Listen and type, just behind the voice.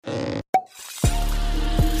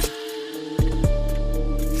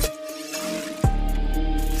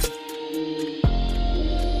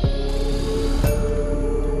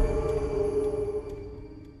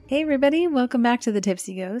Hey everybody, welcome back to the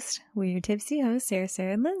Tipsy Ghost. We're your tipsy hosts,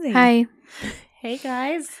 Sarah, and Lindsay. Hi. Hey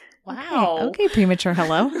guys. Wow. Okay, premature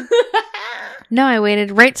hello. No, I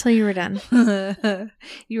waited right till you were done.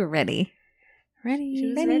 You were ready. Ready. She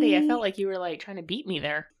was ready. I felt like you were like trying to beat me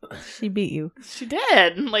there. She beat you. She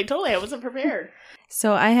did. Like totally. I wasn't prepared.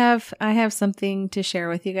 So I have something to share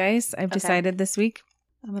with you guys. I've decided this week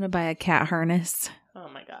I'm gonna buy a cat harness. Oh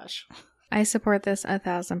my gosh. I support this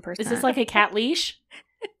 1,000%. Is this like a cat leash?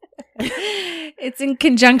 It's in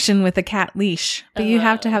conjunction with a cat leash, but you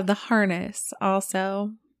have to have the harness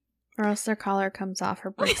also. Or else their collar comes off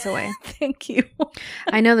or breaks away. Thank you.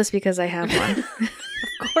 I know this because I have one.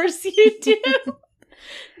 Of course you do.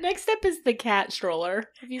 Next up is the cat stroller.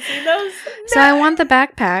 Have you seen those? So I want the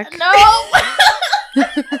backpack. No.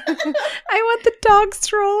 I want the dog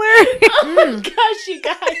stroller. Oh my gosh, you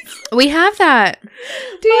guys. We have that.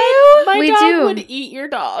 Do you? My We dog do. would eat your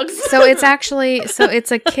dogs. So it's actually,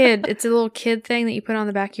 it's a kid. It's a little kid thing that you put on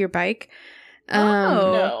the back of your bike.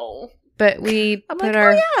 No. But we I'm put like,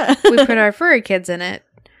 our we put our furry kids in it.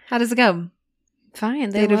 How does it go?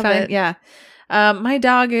 Fine. They do love fine. it. Yeah. My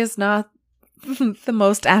dog is not the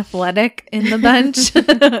most athletic in the bunch.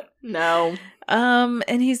 No.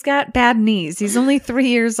 And he's got bad knees. He's only 3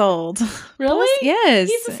 years old. Really? Yes.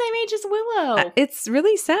 He's the same age as Willow. It's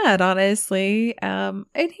really sad, honestly. And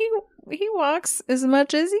he walks as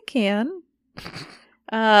much as he can.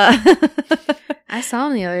 I saw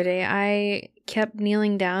him the other day. I kept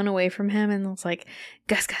kneeling down away from him and was like,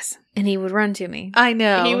 Gus, Gus. And he would run to me. I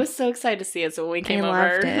know. He was so excited to see us when we came I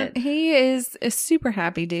over. loved it. He is a super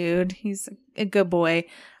happy dude. He's a good boy.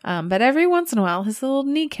 But every once in a while, his little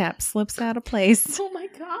kneecap slips out of place. Oh my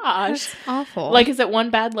gosh. That's awful. Like, is it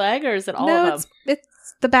one bad leg or is it all of them?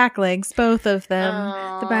 It's the back legs, both of them.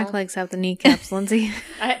 the back legs have the kneecaps, Lindsay.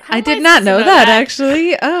 I did not know that,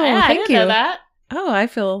 actually. Oh, Yeah, I thank didn't you. know that. Oh, I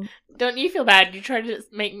feel... Don't you feel bad? You tried to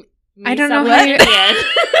make me I don't sound know how like you- an idiot.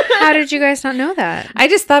 How did you guys not know that? I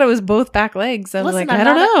just thought it was both back legs. I was Listen, like, I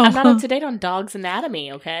don't know. I'm not up to date on dog's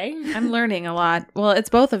anatomy, okay? I'm learning a lot. Well, it's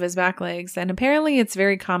both of his back legs, and apparently it's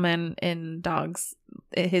very common in dogs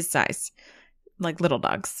his size, like little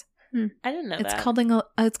dogs. I didn't know It's that. called a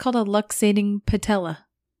luxating patella.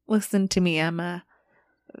 Listen to me. I'm a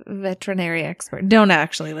veterinary expert. Don't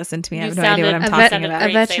actually listen to me. I have no idea what I'm talking about.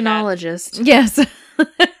 A Great, say that. veterinologist. Yes.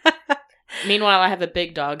 Meanwhile, I have a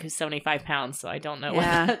big dog who's 75 pounds, so I don't know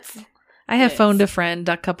Yeah. what that's. I have Yes. phoned a friend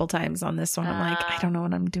a couple times on this one. I'm like, I don't know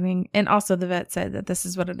what I'm doing. And also the vet said that this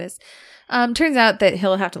is what it is. Turns out that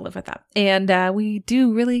he'll have to live with that. And we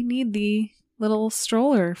do really need the little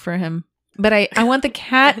stroller for him. But I want the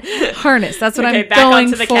cat harness. That's what Okay, I'm back going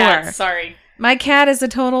onto the for. cat. Sorry. My cat is a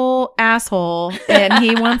total asshole, and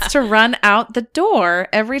he wants to run out the door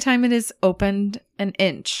every time it is opened an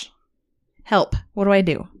inch. Help. What do I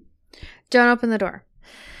do? Don't open the door.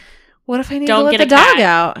 What if I need Don't to let get the a dog cat.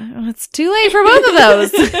 out? It's too late for both of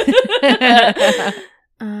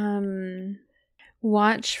those.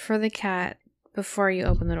 Watch for the cat before you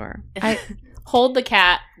open the door. Hold the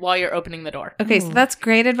cat while you're opening the door. Okay, so that's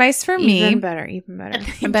great advice for me. Even better.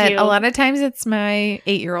 Thank But you. a lot of times it's my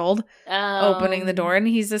 8-year-old Oh. opening the door, and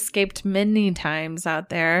he's escaped many times out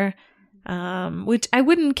there, which I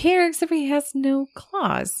wouldn't care except he has no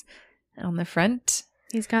claws on the front.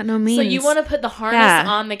 He's got no means. So you want to put the harness Yeah.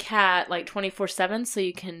 on the cat like 24/7 so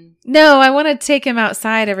you can. No, I want to take him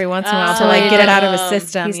outside every once in a while to like get it out of his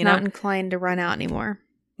system. He's you know? not inclined to run out anymore.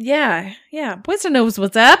 Yeah. Wisdom knows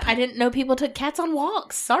what's up. I didn't know people took cats on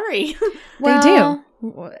walks. Sorry. Well,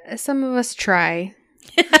 some of us try.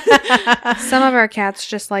 Some of our cats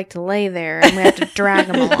just like to lay there, and we have to drag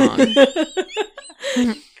them along.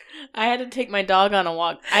 I had to take my dog on a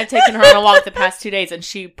walk. I've taken her on a walk the past 2 days, and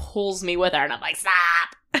she pulls me with her, and I'm like,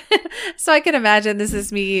 stop. So I can imagine this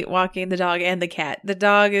is me walking the dog and the cat. The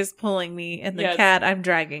dog is pulling me, and the Yes. cat I'm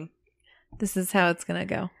dragging. This is how it's gonna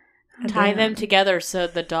go. Tie them together so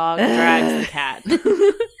the dog drags the cat.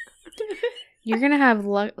 You're gonna have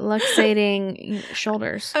luxating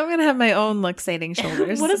shoulders. I'm gonna have my own luxating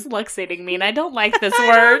shoulders. What does luxating mean? I don't like this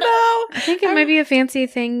word. No, I think it might be a fancy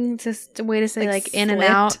thing, just a way to say like in and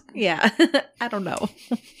slipped? out. Yeah, I don't know.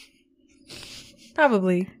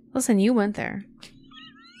 Probably. Listen, you went there.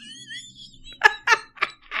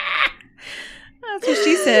 That's what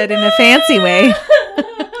she said in a fancy way.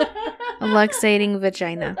 A luxating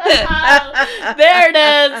vagina. There it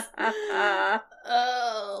is.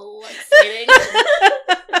 Oh, luxating.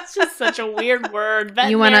 It's just such a weird word.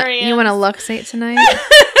 You wanna Veterinarians. luxate tonight?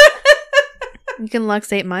 You can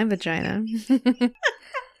luxate my vagina.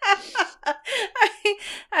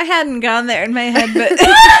 I hadn't gone there in my head, but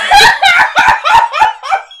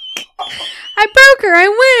I broke her. I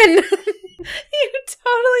win. You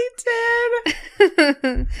totally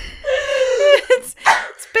did.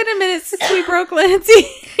 It's been a minute since we broke Lindsay.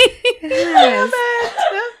 Yes.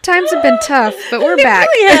 Times have been tough, but we're back.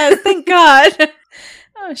 It really has, thank God.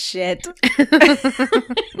 Oh, shit.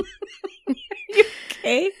 You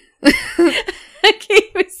okay? I can't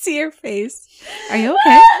even see your face. Are you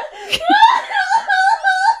okay?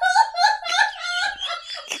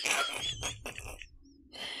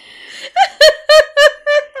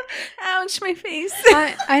 Ouch, my face.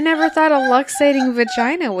 I never thought a luxating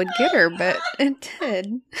vagina would get her, but it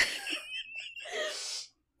did.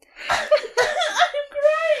 I'm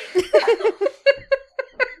crying.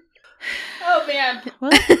 Oh man.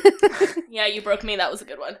 What? Yeah, you broke me. That was a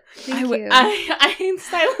good one. Thank you. I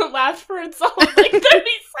silent laughed for a solid like 30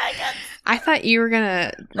 seconds. I thought you were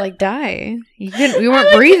gonna die. You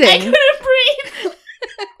weren't breathing. I couldn't breathe.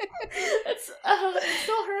 It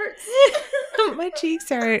still hurts. My cheeks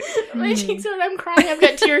hurt. My cheeks hurt. I'm crying. I've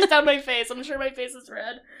got tears down my face. I'm sure my face is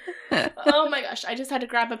red. Oh my gosh! I just had to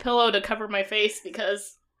grab a pillow to cover my face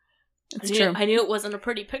because It's true. I knew it wasn't a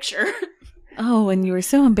pretty picture. Oh, and you were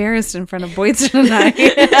so embarrassed in front of Boydson and I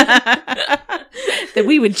that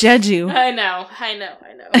we would judge you. I know.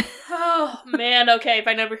 Oh man. Okay, if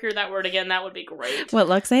I never hear that word again, that would be great. What,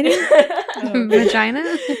 luxating? Vagina?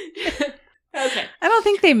 Okay. I don't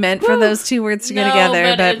think they meant for those two words to go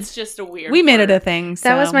together, but it's just a weird. we made word. it a thing.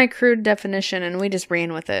 That was so. my crude definition, and we just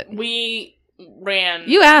ran with it. We ran.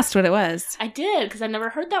 You asked what it was. I did because I never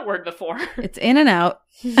heard that word before. It's in and out.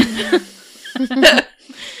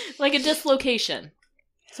 Like a dislocation.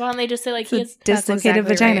 So why don't they just say like It's a he has dislocated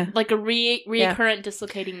exactly vagina. right. like a recurrent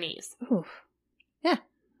dislocating knees? Ooh. Yeah.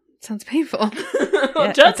 Sounds painful. It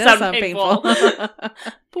Yeah, does sound painful.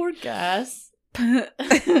 Poor Gus.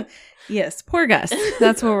 Yes, poor Gus.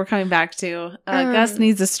 That's what we're coming back to. Gus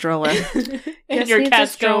needs a stroller. And Gus your needs a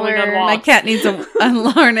cat's going on stroller. walks. My cat needs a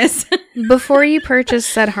harness. Before you purchase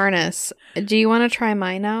said harness, do you want to try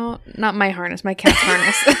mine out? Not my harness, my cat's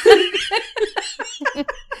harness.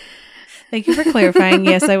 Thank you for clarifying.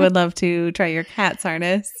 Yes, I would love to try your cat's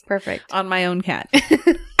harness Perfect. on my own cat.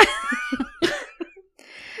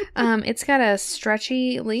 It's got a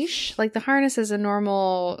stretchy leash. Like the harness is a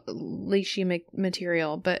normal leashy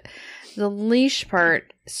material, but the leash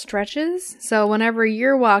part stretches. So whenever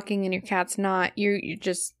you're walking and your cat's not, you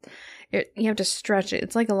have to stretch it.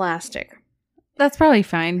 It's like elastic. That's probably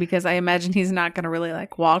fine because I imagine he's not going to really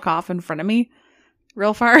like walk off in front of me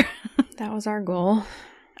real far. That was our goal.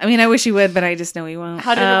 I mean, I wish he would, but I just know he won't.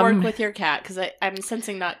 How did it work with your cat? Because I'm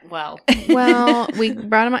sensing not well. Well, we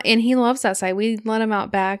brought him out, and he loves that side. We let him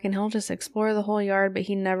out back, and he'll just explore the whole yard, but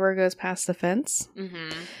he never goes past the fence.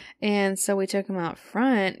 Mm-hmm. And so we took him out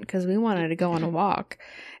front because we wanted to go on a walk.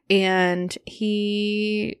 And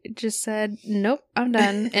he just said, nope, I'm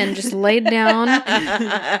done. And just laid down.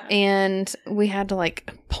 And we had to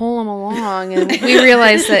like pull him along. And we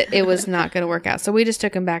realized that it was not going to work out. So we just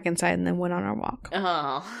took him back inside and then went on our walk.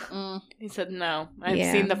 Oh. He said, no. I've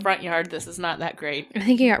Yeah. seen the front yard. This is not that great. I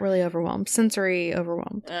think he got really overwhelmed, sensory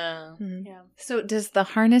overwhelmed. Yeah. So does the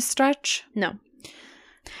harness stretch? No.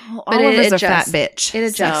 Well, But all of it us are fat adjusts. bitch. It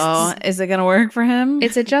adjusts. So is it going to work for him?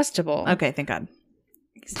 It's adjustable. Okay, thank God.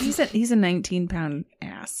 He's a 19-pound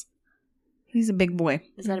ass. He's a big boy.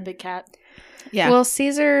 Is that a big cat? Yeah. Well,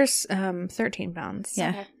 Caesar's 13 pounds. Yeah.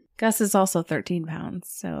 Okay. Gus is also 13 pounds,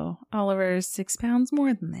 so Oliver's 6 pounds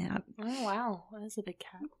more than that. Oh, wow. That is a big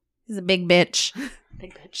cat. He's a big bitch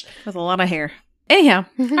Big bitch. with a lot of hair. Anyhow,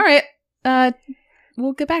 all right.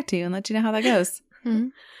 We'll get back to you and let you know how that goes.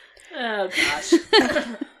 Oh, gosh.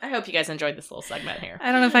 I hope you guys enjoyed this little segment here.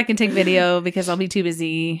 I don't know if I can take video because I'll be too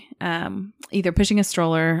busy either pushing a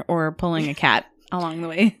stroller or pulling a cat along the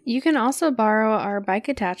way. You can also borrow our bike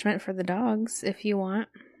attachment for the dogs if you want.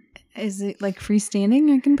 Is it like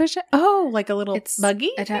freestanding? I can push it? Oh, like a little It's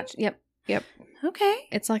buggy? attached. Yep. Okay.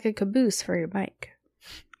 It's like a caboose for your bike.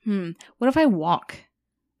 What if I walk,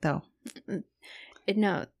 though?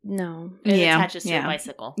 No. It Yeah, attaches to yeah. a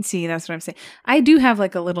bicycle. See, that's what I'm saying. I do have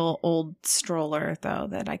like a little old stroller, though,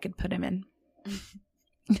 that I could put him in.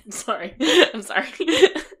 Sorry. I'm sorry.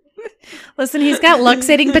 Listen, he's got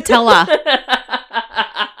luxating patella.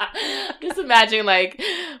 Just imagine, like,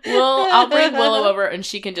 I'll bring Willow over and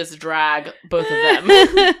she can just drag both of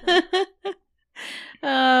them.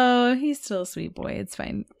 Oh, he's still a sweet boy. It's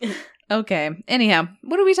fine. Okay. Anyhow,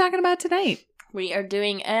 what are we talking about tonight? We are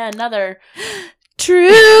doing another.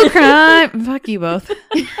 True crime. Fuck you both.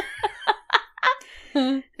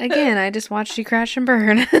 Again, I just watched you crash and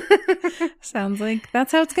burn. Sounds like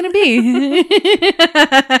that's how it's going to be.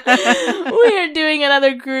 We are doing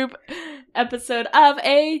another group episode of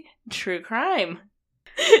a true crime.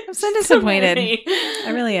 I'm so disappointed.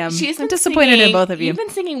 I really am. I'm disappointed in both of you. You've been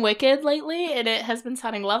singing Wicked lately, and it has been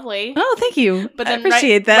sounding lovely. Oh, thank you. But then I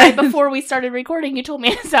appreciate that. Right before we started recording, you told me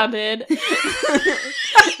it sounded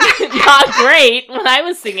not great when I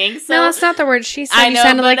was singing. So No, that's not the word she said. I You know,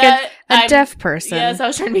 sounded but, like a deaf person. Yes, I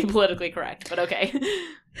was trying to be politically correct, but okay.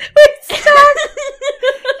 Wait, stop.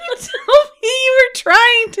 You told me you were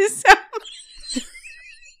trying to sound...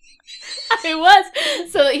 I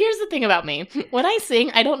was. So here's the thing about me. When I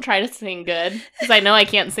sing, I don't try to sing good because I know I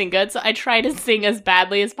can't sing good. So I try to sing as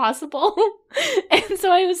badly as possible. And so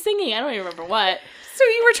I was singing. I don't even remember what. So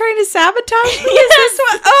you were trying to sabotage me? Yes. Is this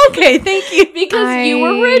what? Okay, thank you. Because you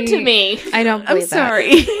were rude to me. I don't I'm believe that.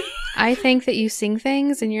 sorry. I think that you sing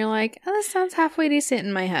things and you're like, oh, this sounds halfway decent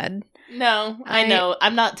in my head. No, I know.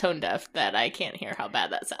 I'm not tone deaf that I can't hear how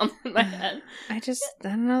bad that sounds in my head. I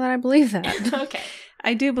don't know that I believe that. Okay.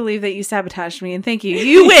 I do believe that you sabotaged me, and thank you.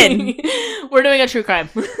 You win. We're doing a true crime.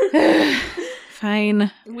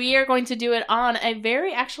 Fine. We are going to do it on a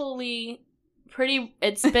very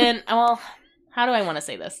it's been, well, how do I want to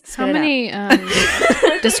say this? How many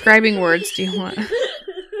describing words do you want?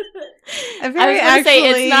 A very I was gonna say,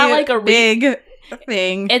 it's not like a big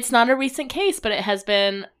thing. It's not a recent case, but it has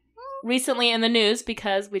been recently in the news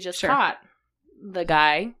because we just caught the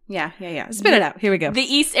guy. Yeah. Spit it out. Here we go. The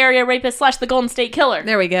East Area Rapist / the Golden State Killer.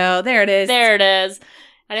 There we go. There it is. There it is.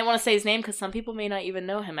 I didn't want to say his name because some people may not even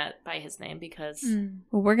know him by his name because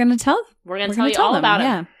Well, we're going to tell you all about him.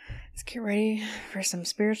 Yeah. Let's get ready for some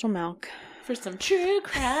spiritual milk. For some true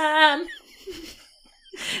crime.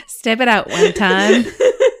 Step it out one time.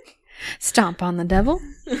 Stomp on the devil.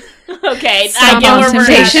 Okay, Stomp I get on where we're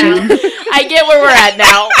at temptation. now. I get where we're at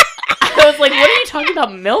now. I was like, what are you talking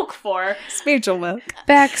about milk for? Spiritual milk.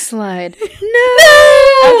 Backslide.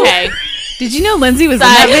 No! Okay. Did you know Lindsay was in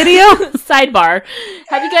that video? Sidebar.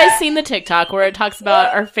 Have you guys seen the TikTok where it talks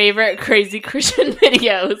about our favorite crazy Christian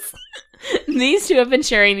videos? These two have been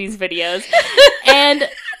sharing these videos. And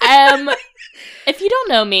if you don't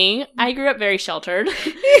know me, I grew up very sheltered.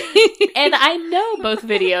 And I know both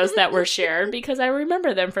videos that were shared because I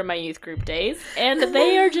remember them from my youth group days. And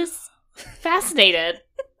they are just fascinated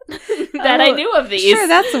that I knew of these. Sure,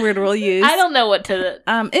 that's the word we'll use. I don't know what to...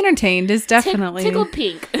 entertained is definitely... Tickled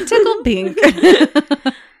pink. Tickled pink.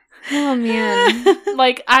 Oh, man.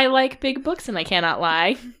 Like, I like big books and I cannot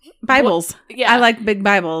lie. Bibles. Yeah. I like big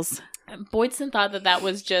Bibles. Boydson thought that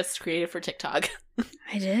was just created for TikTok.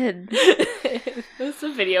 I did. It was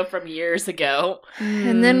a video from years ago.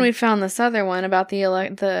 And then we found this other one about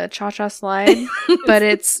the cha-cha slide, but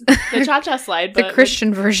it's The cha-cha slide, but the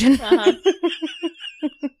Christian version. Uh-huh.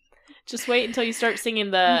 Just wait until you start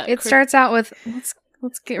singing the... It starts out with,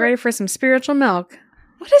 let's get ready for some spiritual milk.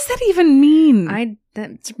 What does that even mean?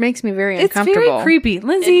 That makes me very It's uncomfortable. very creepy.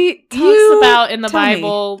 Lindsay, It talks about in the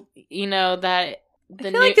Bible, that... I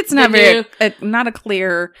feel like it's not not a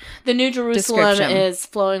clear... The New Jerusalem description. is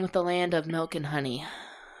flowing with the land of milk and honey.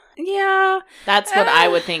 Yeah. That's what I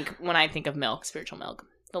would think when I think of milk, spiritual milk.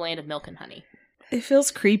 The land of milk and honey. It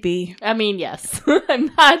feels creepy. I mean, yes.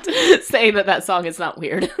 I'm not saying that song is not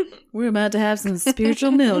weird. We're about to have some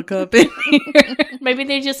spiritual milk up in here. Maybe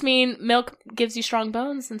they just mean milk gives you strong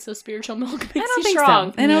bones, and so spiritual milk makes I don't you think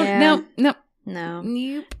strong. so. I don't. Yeah. No. No.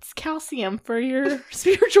 Nope. It's calcium for your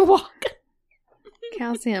spiritual walk.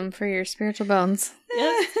 Calcium for your spiritual bones.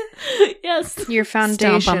 Yes. Yes. Your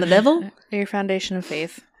foundation. Stomp on the devil. Your foundation of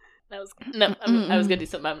faith. That was no. I was gonna do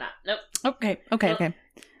something. But I'm not. Nope. Okay.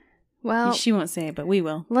 Well, She won't say it, but we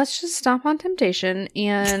will. let's just stomp on temptation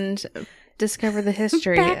and discover the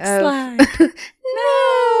history Backslide. of...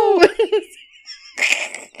 No!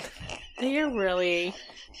 You're really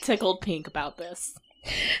tickled pink about this.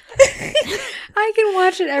 I can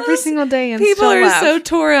watch it every single day and People still are laugh. so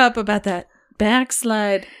tore up about that.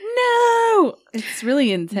 Backslide. No! It's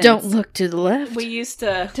really intense. Don't look to the left. We used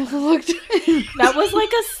to. Don't look to... That was like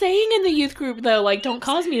a saying in the youth group, though. Like, don't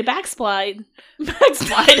cause me to backslide.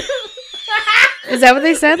 Backslide. Is that what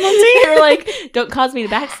they said, Lindsay? They were like, don't cause me to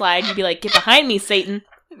backslide. You'd be like, get behind me, Satan.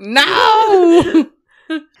 No!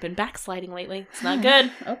 Been backsliding lately. It's not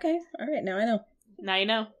good. Okay. All right. Now I know. Now you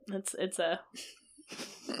know. It's a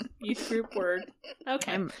youth group word.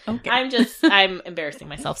 Okay. Okay. I'm embarrassing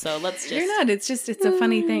myself, so let's just... You're not. It's a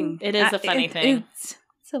funny thing. It is a funny thing. It's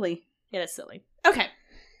silly. It is silly. Okay.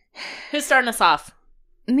 Who's starting us off?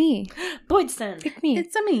 Me. Boydston. Pick me.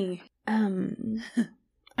 It's a me.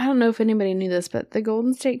 I don't know if anybody knew this, but the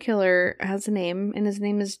Golden State Killer has a name, and his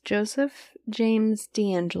name is Joseph James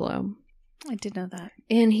D'Angelo. I did know that.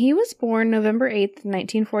 And he was born November 8th,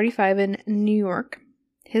 1945 in New York.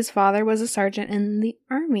 His father was a sergeant in the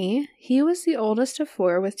army. He was the oldest of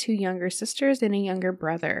 4 with 2 younger sisters and a younger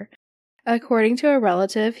brother. According to a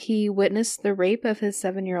relative, he witnessed the rape of his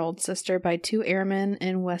 7-year-old sister by 2 airmen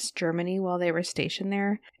in West Germany while they were stationed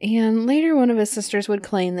there. And later, one of his sisters would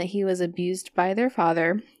claim that he was abused by their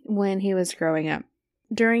father when he was growing up.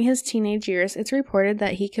 During his teenage years, it's reported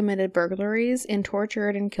that he committed burglaries and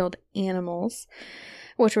tortured and killed animals,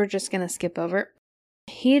 which we're just going to skip over.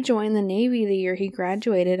 He joined the Navy the year he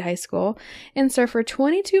graduated high school and served for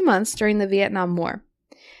 22 months during the Vietnam War.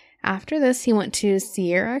 After this, he went to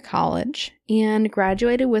Sierra College and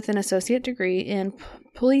graduated with an associate degree in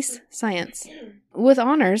police science, with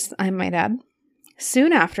honors, I might add.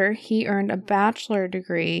 Soon after, he earned a bachelor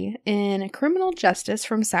degree in criminal justice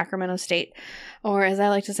from Sacramento State, or as I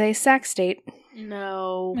like to say, Sac State.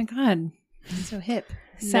 No. Oh my God. So hip.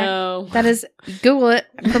 No. That is, Google it.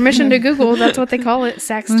 Permission to Google. That's what they call it.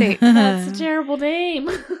 Sac State. That's a terrible name.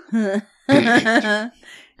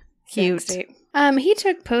 Cute. Sac State. He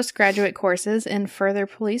took postgraduate courses in further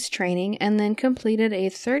police training and then completed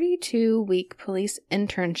a 32-week police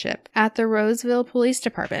internship at the Roseville Police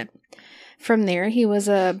Department. From there, he was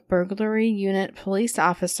a burglary unit police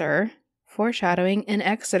officer, foreshadowing, in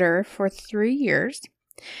Exeter for 3 years.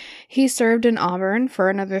 He served in Auburn for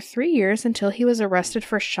another 3 years until he was arrested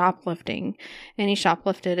for shoplifting, and he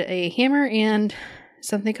shoplifted a hammer and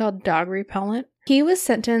something called dog repellent. He was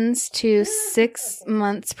sentenced to 6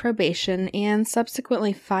 months probation and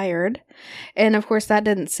subsequently fired. And of course, that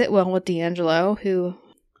didn't sit well with D'Angelo, who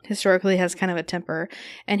historically has kind of a temper,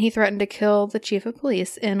 and he threatened to kill the chief of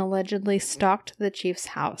police and allegedly stalked the chief's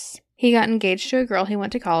house. He got engaged to a girl he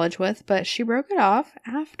went to college with, but she broke it off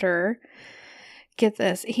after, get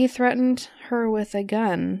this, he threatened her with a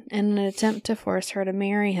gun in an attempt to force her to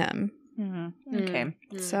marry him. Okay.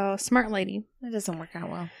 So, smart lady. That doesn't work out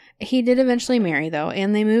well. He did eventually marry, though,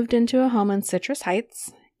 and they moved into a home in Citrus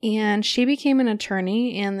Heights, and she became an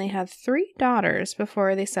attorney, and they had 3 daughters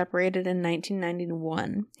before they separated in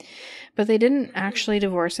 1991. But they didn't actually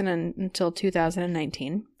divorce until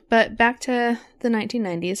 2019. But back to the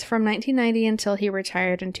 1990s. From 1990 until he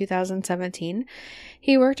retired in 2017,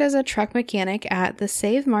 he worked as a truck mechanic at the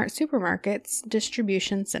Save Mart Supermarkets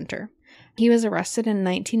Distribution Center. He was arrested in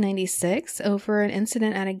 1996 over an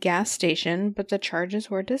incident at a gas station, but the charges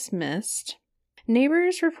were dismissed.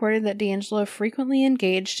 Neighbors reported that D'Angelo frequently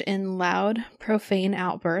engaged in loud, profane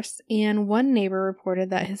outbursts, and one neighbor reported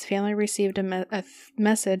that his family received a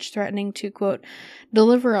message threatening to, quote,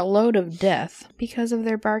 deliver a load of death because of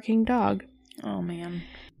their barking dog. Oh, man.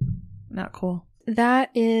 Not cool. That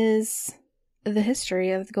is the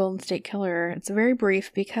history of the Golden State Killer. It's very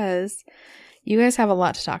brief because you guys have a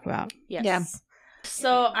lot to talk about. Yes. Yeah.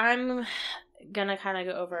 So I'm gonna kind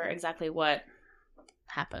of go over exactly what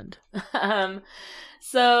happened.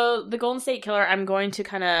 So the Golden State Killer, I'm going to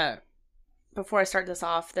kind of, before I start this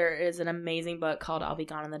off, there is an amazing book called I'll Be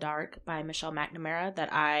Gone in the Dark by Michelle McNamara that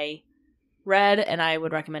I read, and I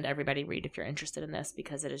would recommend everybody read if you're interested in this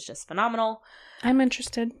because it is just phenomenal. I'm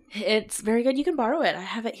interested. It's very good. You can borrow it. I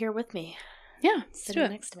have it here with me. Yeah,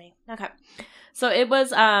 Sitting next to me. Okay. So it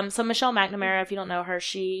was, so Michelle McNamara, if you don't know her,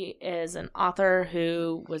 she is an author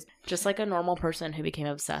who was just like a normal person who became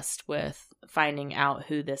obsessed with finding out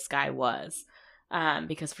who this guy was.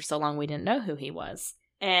 Because for so long we didn't know who he was.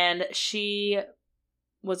 And she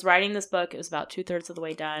was writing this book. It was about 2/3 of the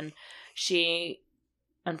way done. She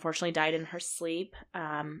unfortunately died in her sleep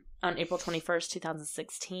on April 21st,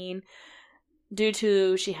 2016. Due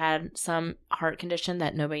to she had some heart condition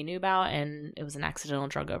that nobody knew about, and it was an accidental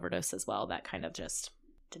drug overdose as well. That kind of just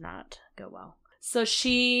did not go well. So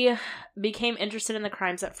she became interested in the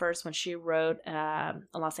crimes at first when she wrote a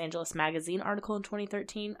Los Angeles Magazine article in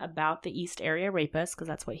 2013 about the East Area Rapist, because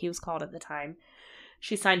that's what he was called at the time.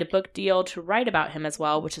 She signed a book deal to write about him as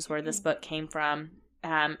well, which is where this book came from.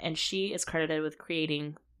 And she is credited with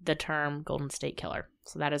creating the term Golden State Killer.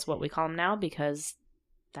 So that is what we call him now because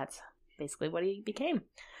that's basically what he became.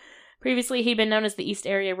 Previously, he'd been known as the East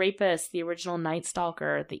Area Rapist, the original Night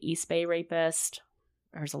Stalker, the East Bay Rapist.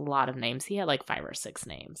 There's a lot of names. He had like 5 or 6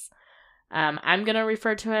 names. I'm going to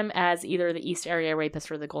refer to him as either the East Area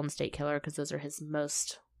Rapist or the Golden State Killer because those are his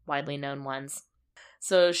most widely known ones.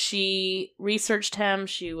 So she researched him.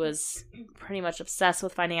 She was pretty much obsessed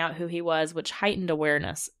with finding out who he was, which heightened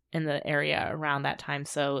awareness in the area around that time.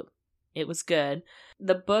 So it was good.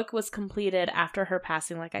 The book was completed after her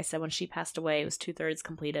passing. Like I said, when she passed away, it was 2/3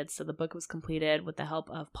 completed. So the book was completed with the help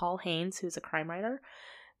of Paul Haynes, who's a crime writer,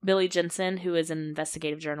 Billy Jensen, who is an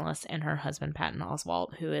investigative journalist, and her husband, Patton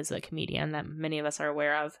Oswalt, who is a comedian that many of us are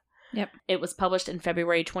aware of. Yep. It was published in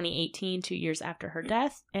February 2018, 2 years after her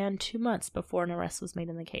death, and 2 months before an arrest was made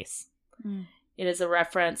in the case. It is a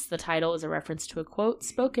reference, the title is a reference to a quote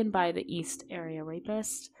spoken by the East Area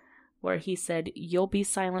Rapist, where he said, "You'll be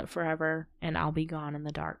silent forever, and I'll be gone in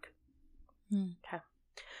the dark." Okay.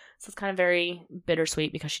 So it's kind of very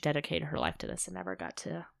bittersweet because she dedicated her life to this and never got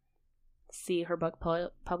to see her book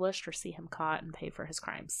published or see him caught and pay for his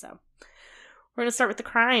crimes. So we're going to start with the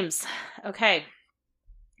crimes. Okay.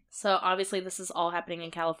 So obviously this is all happening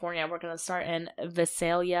in California. We're going to start in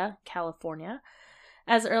Visalia, California.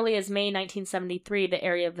 As early as May 1973, the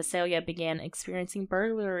area of Visalia began experiencing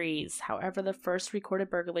burglaries. However, the first recorded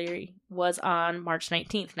burglary was on March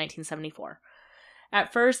 19th, 1974.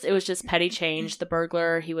 At first, it was just petty change. The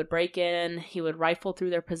burglar, he would break in, he would rifle through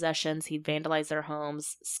their possessions, he'd vandalize their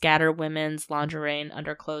homes, scatter women's lingerie and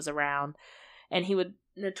underclothes around, and he would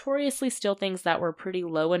notoriously steal things that were pretty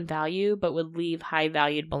low in value, but would leave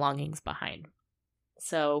high-valued belongings behind.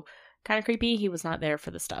 So, kind of creepy, he was not there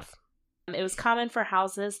for the stuff. It was common for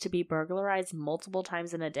houses to be burglarized multiple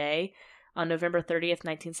times in a day. On November 30th,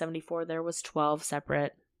 1974, there was 12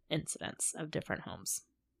 separate incidents of different homes.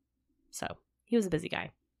 So, he was a busy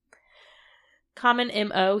guy. Common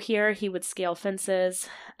MO here, he would scale fences,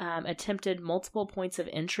 attempted multiple points of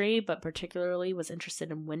entry, but particularly was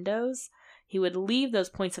interested in windows. He would leave those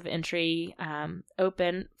points of entry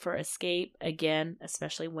open for escape, again,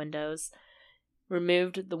 especially windows.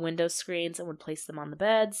 Removed the window screens and would place them on the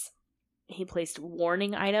beds. He placed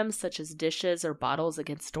warning items such as dishes or bottles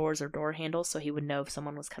against doors or door handles so he would know if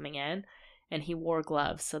someone was coming in. And he wore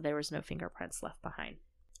gloves, so there was no fingerprints left behind.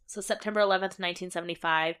 So September 11th,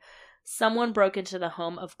 1975, someone broke into the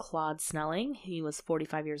home of Claude Snelling. He was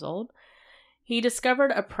 45 years old. He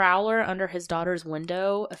discovered a prowler under his daughter's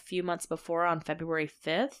window a few months before on February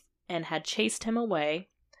 5th and had chased him away.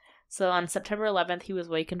 So on September 11th, he was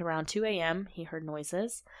wakened around 2 a.m. He heard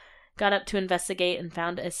noises, got up to investigate, and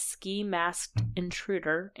found a ski-masked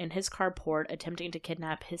intruder in his carport attempting to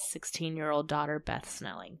kidnap his 16-year-old daughter, Beth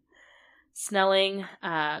Snelling.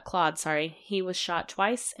 Claude, he was shot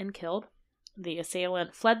twice and killed. The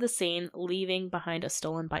assailant fled the scene, leaving behind a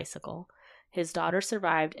stolen bicycle. His daughter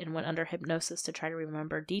survived and went under hypnosis to try to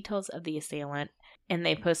remember details of the assailant, and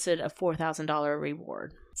they posted a $4,000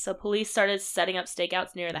 reward. So police started setting up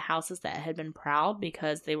stakeouts near the houses that had been prowled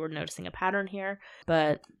because they were noticing a pattern here,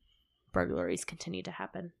 but burglaries continued to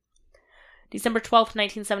happen. December 12th,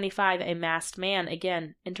 1975, a masked man,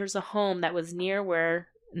 again, enters a home that was near where,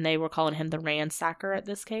 and they were calling him the ransacker at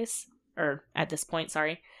this point.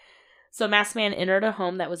 So a masked man entered a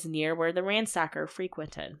home that was near where the ransacker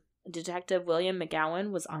frequented. Detective William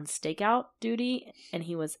McGowan was on stakeout duty, and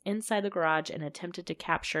he was inside the garage and attempted to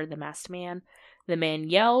capture the masked man. The man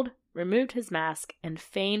yelled, removed his mask, and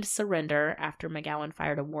feigned surrender after McGowan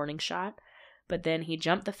fired a warning shot. But then he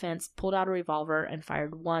jumped the fence, pulled out a revolver, and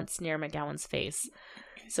fired once near McGowan's face.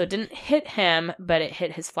 So it didn't hit him, but it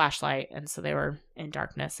hit his flashlight, and so they were in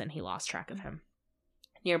darkness, and he lost track of him.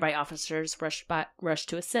 Nearby officers rushed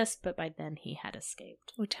to assist, but by then he had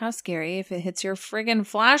escaped. Which, how scary if it hits your friggin'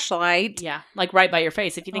 flashlight. Yeah, like right by your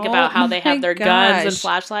face. If you think about how they have their guns and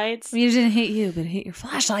flashlights. I mean, it didn't hit you, but it hit your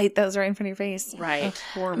flashlight. That was right in front of your face. Right. That's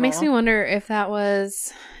horrible. It makes me wonder if that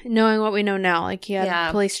was, knowing what we know now, like he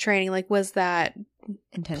had police training, like was that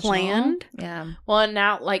intentional? Planned? Yeah. Well, and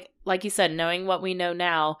now, like you said, knowing what we know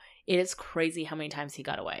now, it is crazy how many times he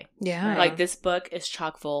got away. Yeah. Like, this book is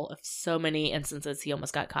chock full of so many instances he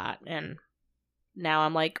almost got caught. And now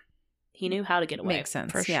I'm like, he knew how to get away. Makes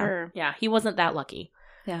sense. For sure. Yeah, he wasn't that lucky.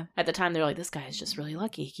 Yeah. At the time, they were like, this guy is just really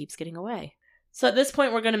lucky. He keeps getting away. So at this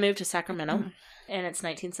point, we're going to move to Sacramento. And it's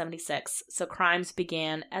 1976. So crimes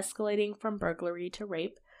began escalating from burglary to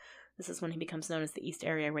rape. This is when he becomes known as the East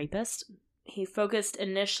Area Rapist. He focused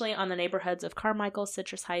initially on the neighborhoods of Carmichael,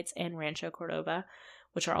 Citrus Heights, and Rancho Cordova,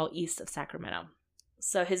 which are all east of Sacramento.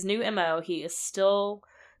 So his new MO, he is still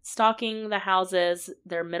stalking the houses.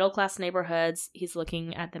 They're middle-class neighborhoods. He's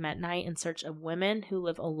looking at them at night in search of women who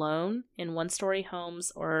live alone in one-story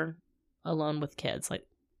homes or alone with kids. Like,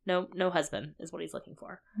 no husband is what he's looking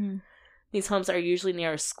for. These homes are usually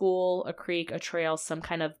near a school, a creek, a trail, some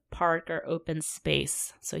kind of park or open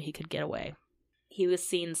space, so he could get away. He was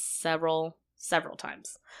seen several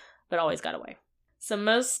times, but always got away. So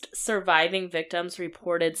most surviving victims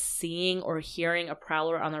reported seeing or hearing a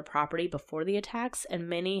prowler on their property before the attacks, and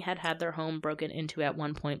many had their home broken into at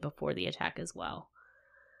one point before the attack as well.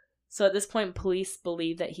 So at this point, police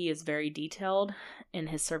believe that he is very detailed in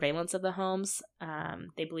his surveillance of the homes.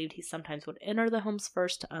 They believed he sometimes would enter the homes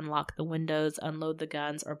first to unlock the windows, unload the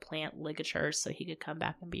guns, or plant ligatures so he could come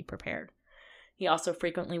back and be prepared. He also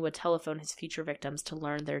frequently would telephone his future victims to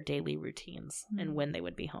learn their daily routines and when they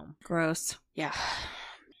would be home. Gross. Yeah.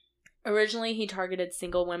 Originally, he targeted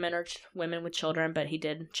single women or women with children, but he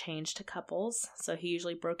did change to couples. So he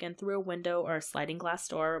usually broke in through a window or a sliding glass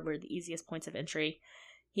door were the easiest points of entry.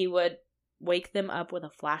 He would wake them up with a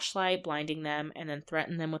flashlight, blinding them, and then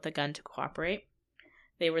threaten them with a gun to cooperate.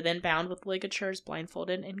 They were then bound with ligatures,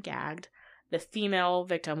 blindfolded, and gagged. The female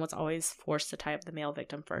victim was always forced to tie up the male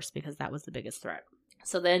victim first because that was the biggest threat.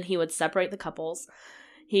 So then he would separate the couples.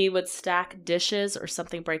 He would stack dishes or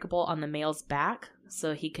something breakable on the male's back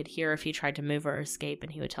so he could hear if he tried to move or escape,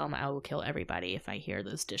 and he would tell him, I will kill everybody if I hear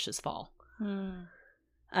those dishes fall. And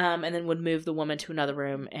then would move the woman to another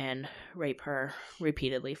room and rape her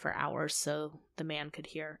repeatedly for hours so the man could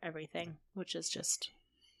hear everything, which is just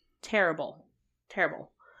terrible.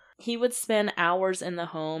 Terrible. He would spend hours in the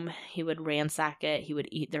home. He would ransack it. He would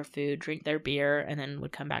eat their food, drink their beer, and then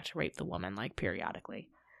would come back to rape the woman, like, periodically.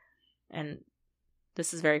 And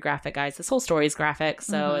this is very graphic, guys. This whole story is graphic,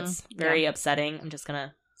 so it's very upsetting. I'm just going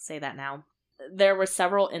to say that now. There were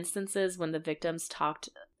several instances when the victims talked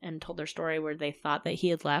and told their story where they thought that he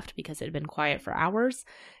had left because it had been quiet for hours,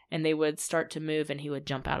 and they would start to move and he would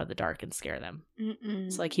jump out of the dark and scare them.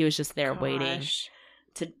 It's like he was just there waiting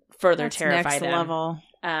to further terrify them. Level.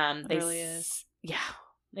 They really is. Yeah.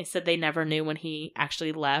 They said they never knew when he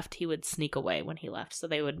actually left. He would sneak away when he left, so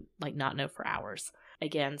they would like not know for hours.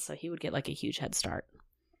 Again, so he would get like a huge head start.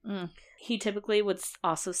 He typically would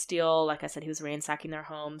also steal, like I said, he was ransacking their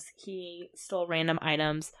homes. He stole random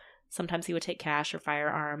items. Sometimes he would take cash or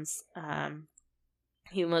firearms.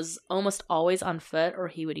 He was almost always on foot, or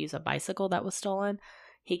he would use a bicycle that was stolen.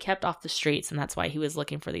 He kept off the streets, and that's why he was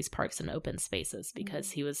looking for these parks and open spaces,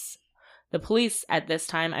 because he was... The police at this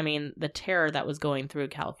time, I mean, the terror that was going through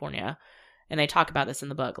California, and they talk about this in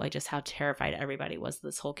the book, like just how terrified everybody was,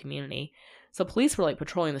 this whole community. So police were like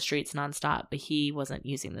patrolling the streets nonstop, but he wasn't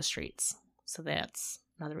using the streets. So that's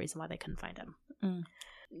another reason why they couldn't find him.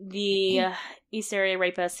 The East Area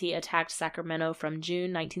Rapist, he attacked Sacramento from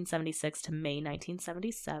June 1976 to May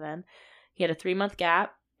 1977. He had a 3-month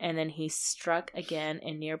gap, and then he struck again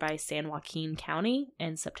in nearby San Joaquin County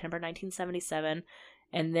in September 1977,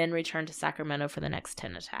 and then returned to Sacramento for the next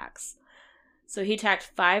 10 attacks. So he attacked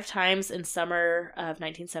 5 times in summer of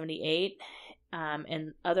 1978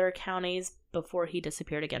 in other counties before he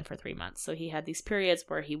disappeared again for 3 months. So he had these periods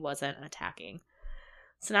where he wasn't attacking.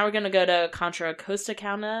 So now we're going to go to Contra Costa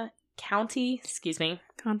County.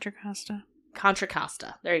 Contra Costa. Contra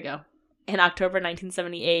Costa. There you go. In October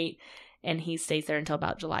 1978, and he stays there until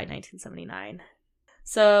about July 1979.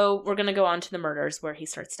 So we're going to go on to the murders, where he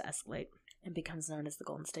starts to escalate and becomes known as the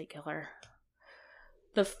Golden State Killer.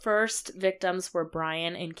 The first victims were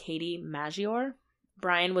Brian and Katie Maggiore.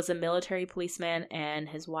 Brian was a military policeman, and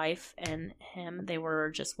his wife and him, they were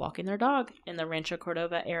just walking their dog in the Rancho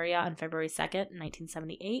Cordova area on February 2nd,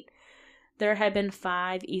 1978. There had been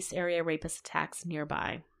 5 East Area Rapist attacks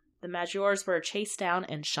nearby. The Maggiores were chased down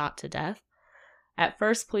and shot to death. At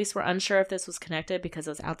first, police were unsure if this was connected because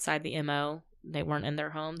it was outside the MO. They weren't in their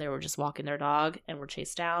home. They were just walking their dog and were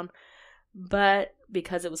chased down. But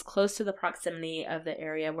because it was close to the proximity of the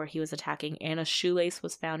area where he was attacking, and a shoelace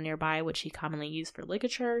was found nearby, which he commonly used for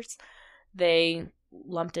ligatures, they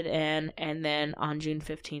lumped it in. And then on June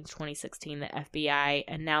 15th, 2016, the FBI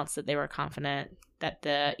announced that they were confident that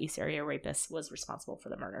the East Area Rapist was responsible for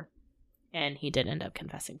the murder. And he did end up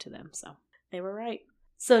confessing to them, so they were right.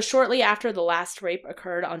 So shortly after the last rape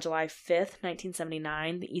occurred on July 5th,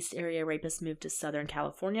 1979, the East Area Rapist moved to Southern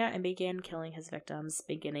California and began killing his victims,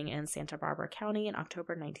 beginning in Santa Barbara County in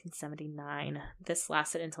October 1979. This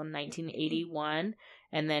lasted until 1981,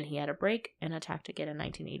 and then he had a break and attacked again in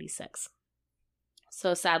 1986.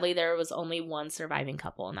 So sadly, there was only one surviving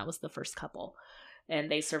couple, and that was the first couple.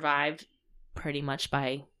 And they survived pretty much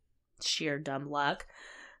by sheer dumb luck.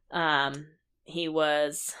 He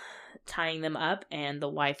was tying them up, and the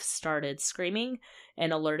wife started screaming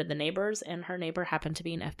and alerted the neighbors, and her neighbor happened to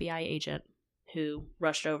be an FBI agent who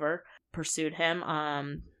rushed over, pursued him.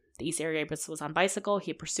 The East Area Rapist was on bicycle.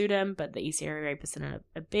 He pursued him, but the East Area Rapist ended up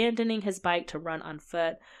abandoning his bike to run on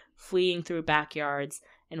foot, fleeing through backyards,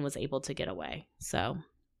 and was able to get away. So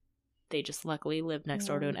they just luckily lived next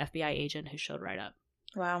door to an FBI agent who showed right up.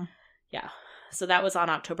 Wow. Yeah. So that was on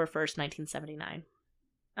October 1st, 1979.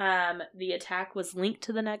 The attack was linked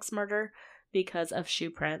to the next murder because of shoe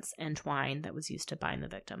prints and twine that was used to bind the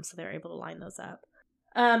victim, so they were able to line those up.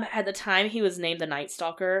 At the time, he was named the Night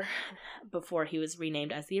Stalker before he was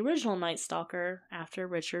renamed as the original Night Stalker after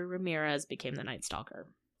Richard Ramirez became the Night Stalker.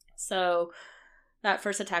 So that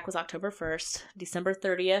first attack was October 1st. December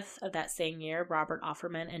 30th of that same year, Robert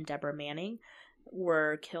Offerman and Deborah Manning,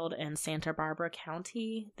 were killed in Santa Barbara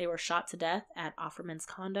County. They were shot to death at Offerman's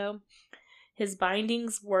condo. His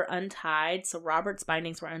bindings were untied, so Robert's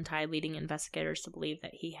bindings were untied, leading investigators to believe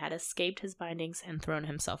that he had escaped his bindings and thrown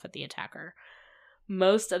himself at the attacker.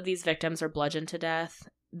 Most of these victims are bludgeoned to death.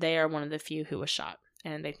 They are one of the few who was shot,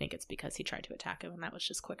 and they think it's because he tried to attack him, and that was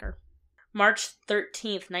just quicker. March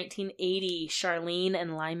 13th, 1980, Charlene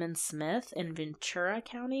and Lyman Smith in Ventura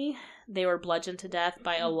County. They were bludgeoned to death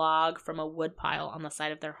by a log from a wood pile on the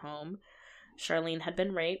side of their home. Charlene had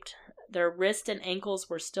been raped. Their wrists and ankles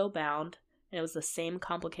were still bound, and it was the same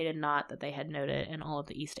complicated knot that they had noted in all of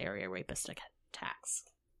the East Area rapist attacks.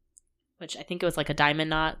 Which I think it was like a diamond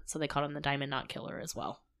knot, so they called him the Diamond Knot Killer as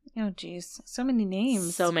well. Oh, jeez. So many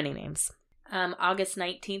names. So many names. August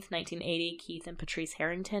 19th, 1980, Keith and Patrice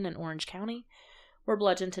Harrington in Orange County were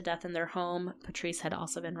bludgeoned to death in their home. Patrice had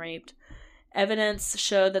also been raped. Evidence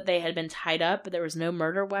showed that they had been tied up, but there was no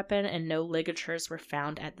murder weapon and no ligatures were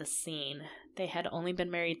found at the scene. They had only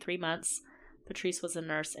been married 3 months. Patrice was a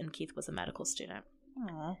nurse and Keith was a medical student.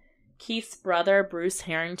 Aww. Keith's brother, Bruce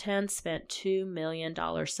Harrington, spent $2 million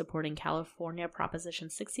supporting California Proposition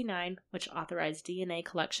 69, which authorized DNA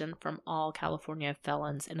collection from all California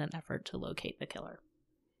felons in an effort to locate the killer.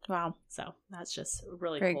 Wow. So that's just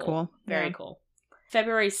really Very cool. Very Yeah. cool.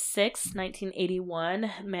 February 6, 1981,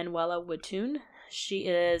 Manuela Wootton. She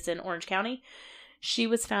is in Orange County. She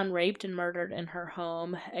was found raped and murdered in her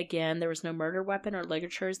home. Again, there was no murder weapon or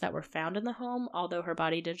ligatures that were found in the home, although her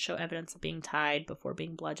body did show evidence of being tied before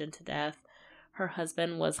being bludgeoned to death. Her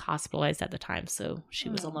husband was hospitalized at the time, so she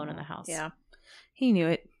was alone in the house. Yeah. He knew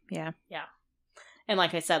it. Yeah. Yeah. And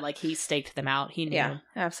like I said, like he staked them out. He knew. Yeah,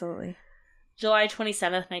 absolutely. July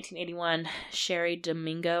 27th, 1981, Sherry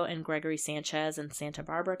Domingo and Gregory Sanchez in Santa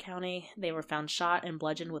Barbara County. They were found shot and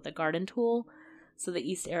bludgeoned with a garden tool. So the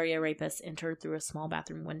East Area rapist entered through a small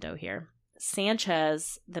bathroom window here.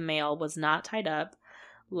 Sanchez, the male, was not tied up.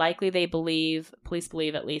 Likely police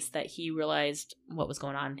believe at least, that he realized what was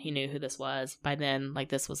going on. He knew who this was. By then, like,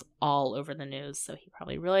 this was all over the news. So he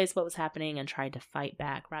probably realized what was happening and tried to fight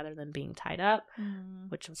back rather than being tied up,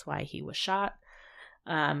 which was why he was shot.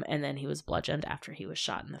 And then he was bludgeoned after he was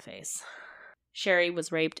shot in the face. Sherry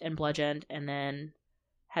was raped and bludgeoned and then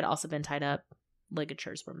had also been tied up.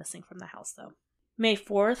 Ligatures were missing from the house, though. May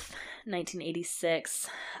 4th, 1986.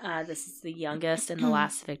 This is the youngest and the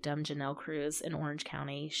last victim, Janelle Cruz in Orange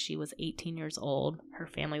County. She was 18 years old. Her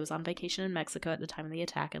family was on vacation in Mexico at the time of the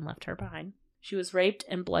attack and left her behind. She was raped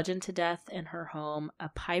and bludgeoned to death in her home. A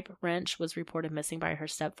pipe wrench was reported missing by her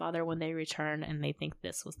stepfather when they returned, and they think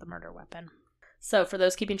this was the murder weapon. So for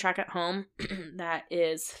those keeping track at home, that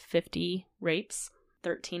is 50 rapes,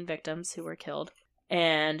 13 victims who were killed,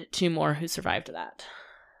 and 2 more who survived that.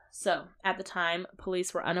 So, at the time,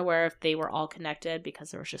 police were unaware if they were all connected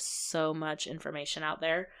because there was just so much information out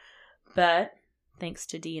there. But, thanks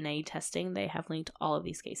to DNA testing, they have linked all of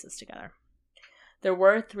these cases together. There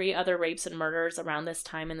were 3 other rapes and murders around this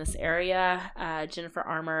time in this area. Jennifer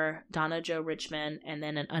Armour, Donna Jo Richmond, and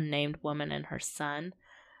then an unnamed woman and her son.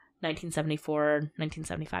 1974,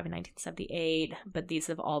 1975, and 1978. But these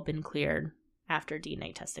have all been cleared after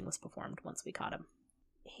DNA testing was performed once we caught him.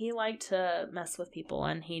 He liked to mess with people,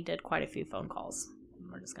 and he did quite a few phone calls.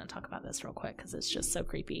 We're just going to talk about this real quick because it's just so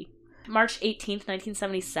creepy. March 18th,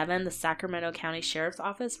 1977, the Sacramento County Sheriff's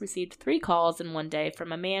Office received 3 calls in one day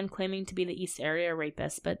from a man claiming to be the East Area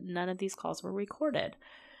rapist, but none of these calls were recorded.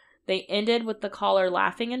 They ended with the caller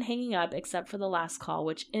laughing and hanging up, except for the last call,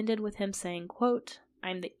 which ended with him saying, quote,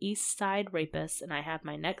 "I'm the East Side rapist, and I have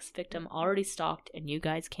my next victim already stalked, and you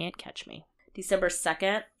guys can't catch me." December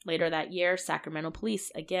 2nd, later that year, Sacramento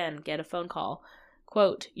police again get a phone call.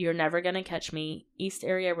 Quote, "You're never gonna catch me. East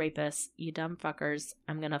Area rapist, you dumb fuckers.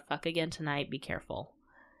 I'm gonna fuck again tonight. Be careful."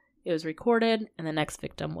 It was recorded, and the next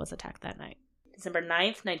victim was attacked that night. December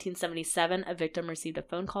 9th, 1977, a victim received a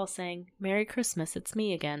phone call saying, "Merry Christmas, it's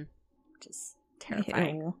me again." Which is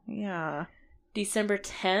terrifying. Ew. Yeah. December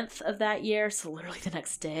 10th of that year, so literally the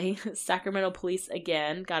next day, Sacramento police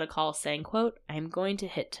again got a call saying, quote, "I'm going to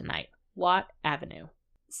hit tonight. Watt Avenue."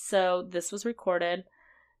 So this was recorded.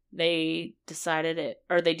 They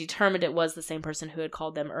determined it was the same person who had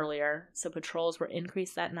called them earlier. So patrols were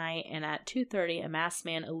increased that night, and at 2:30, a masked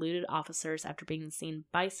man eluded officers after being seen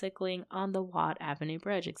bicycling on the Watt Avenue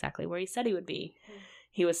Bridge, exactly where he said he would be.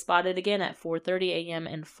 He was spotted again at 4:30 a.m.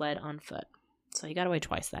 and fled on foot. So he got away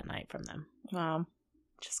twice that night from them. Wow.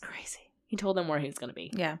 Just crazy. He told them where he was going to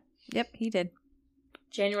be. Yeah. Yep, he did.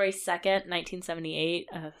 January 2nd, 1978,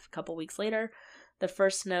 a couple weeks later, the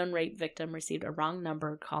first known rape victim received a wrong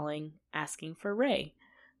number calling, asking for Ray.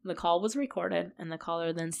 The call was recorded, and the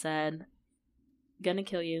caller then said, Gonna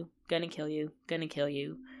kill you. Gonna kill you. Gonna kill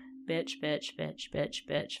you. Bitch, bitch, bitch, bitch,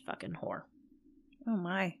 bitch, fucking whore. Oh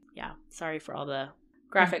my. Yeah. Sorry for all the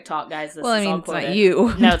graphic talk, guys. This Well, is I mean, all it's quoted. not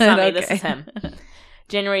you. No, it's not me. Okay. This is him.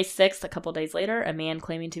 January 6th, a couple days later, a man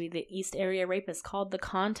claiming to be the East Area Rapist called the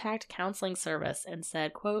Contact Counseling Service and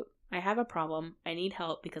said, quote, I have a problem. I need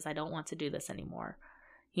help because I don't want to do this anymore.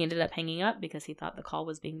 He ended up hanging up because he thought the call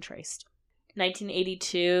was being traced.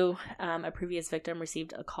 1982, a previous victim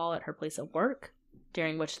received a call at her place of work,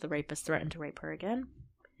 during which the rapist threatened to rape her again.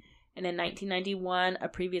 And in 1991, a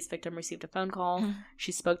previous victim received a phone call.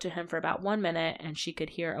 She spoke to him for about 1 minute, and she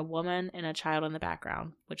could hear a woman and a child in the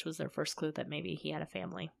background, which was their first clue that maybe he had a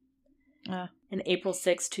family. In April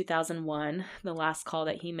 6, 2001, the last call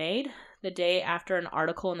that he made, the day after an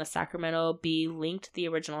article in the Sacramento Bee linked the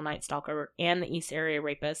original Night Stalker and the East Area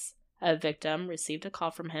Rapist, a victim received a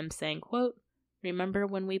call from him saying, quote, remember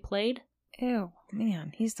when we played? Ew,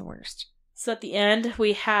 man, he's the worst. So at the end,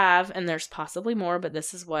 we have, and there's possibly more, but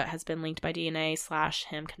this is what has been linked by DNA /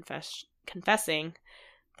 him confessing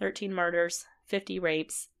 13 murders, 50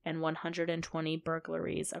 rapes, and 120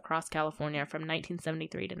 burglaries across California from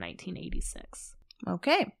 1973 to 1986.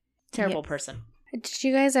 Okay. Terrible Yes. person. Did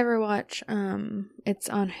you guys ever watch, it's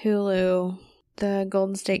on Hulu, the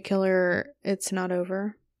Golden State Killer, It's Not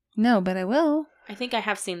Over? No, but I will. I think I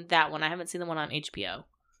have seen that one. I haven't seen the one on HBO.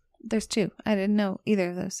 There's two. I didn't know either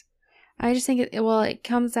of those. I just think it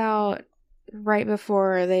comes out right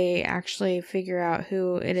before they actually figure out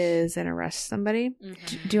who it is and arrest somebody.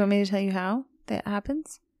 Mm-hmm. Do you want me to tell you how that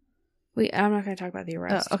happens? I'm not going to talk about the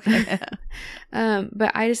arrest. Oh, okay.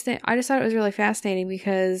 But I just thought it was really fascinating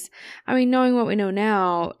because, I mean, knowing what we know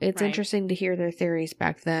now, it's Right. interesting to hear their theories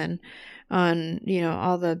back then on,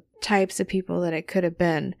 all the types of people that it could have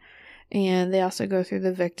been. And they also go through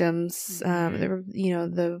the victims,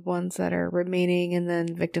 the ones that are remaining, and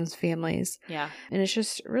then victims' families. Yeah. And it's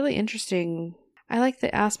just really interesting. I like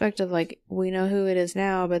the aspect of, we know who it is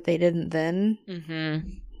now, but they didn't then. Mm-hmm.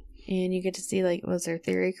 And you get to see, was their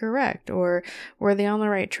theory correct? Or were they on the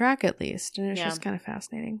right track at least? And it's Yeah. just kind of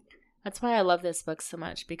fascinating. That's why I love this book so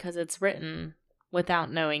much, because it's written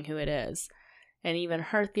without knowing who it is. And even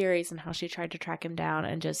her theories and how she tried to track him down,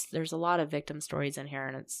 and just, there's a lot of victim stories in here,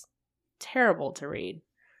 and it's terrible to read,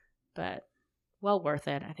 but well worth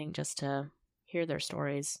it, I think, just to hear their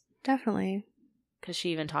stories. Definitely. Because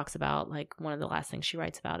she even talks about, one of the last things she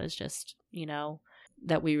writes about is just,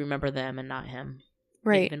 that we remember them and not him.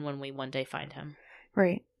 Right. Even when we one day find him.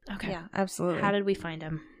 Right. Okay. Yeah, absolutely. How did we find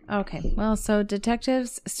him? Okay. Well, so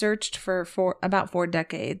detectives searched for about 4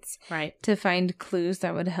 decades Right. to find clues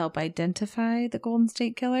that would help identify the Golden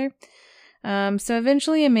State Killer. So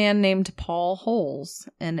eventually a man named Paul Holes,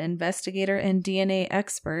 an investigator and DNA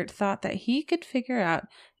expert, thought that he could figure out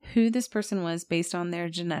who this person was based on their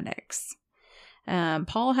genetics.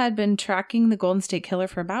 Paul had been tracking the Golden State Killer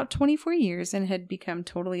for about 24 years and had become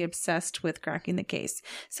totally obsessed with cracking the case.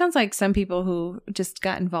 Sounds like some people who just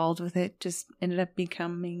got involved with it just ended up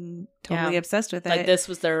becoming totally obsessed with it. This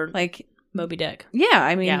was their, Like, Moby Dick. yeah,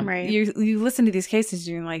 I mean, Yeah. Right. you listen to these cases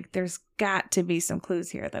and you're like, there's got to be some clues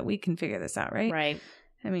here that we can figure this out, right? Right.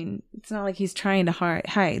 I mean, it's not like he's trying to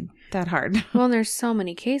hide that hard. Well, and there's so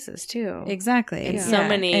many cases, too. Exactly. And Yeah. so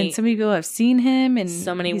many- And so many people have seen him and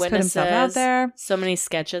So many he's witnesses. put himself out there. So many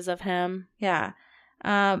sketches of him. Yeah.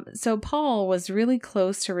 So Paul was really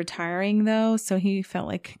close to retiring, though, so he felt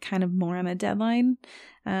like kind of more on a deadline.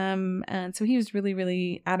 And so he was really,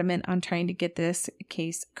 really adamant on trying to get this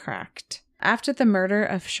case cracked. After the murder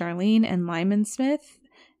of Charlene and Lyman Smith,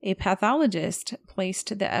 a pathologist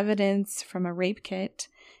placed the evidence from a rape kit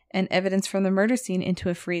and evidence from the murder scene into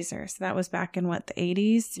a freezer. So that was back in, the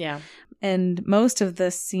 80s? Yeah. And most of the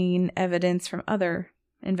scene evidence from other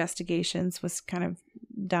investigations was kind of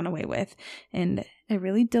done away with. And a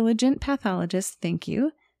really diligent pathologist, thank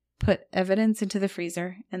you, put evidence into the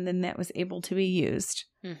freezer, and then that was able to be used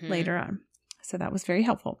Mhm. later on. So that was very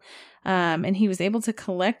helpful. And he was able to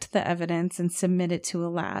collect the evidence and submit it to a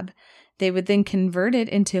lab. They would then convert it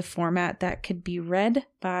into a format that could be read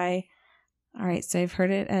by, all right, so I've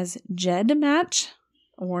heard it as GEDmatch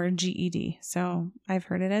or GED. So I've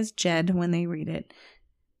heard it as GED when they read it.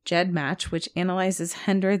 GEDmatch, which analyzes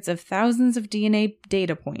hundreds of thousands of DNA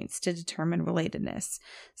data points to determine relatedness.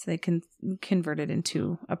 So they can convert it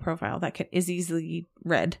into a profile that is easily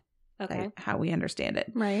read. Okay. Like how we understand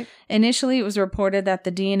it. Right. Initially, it was reported that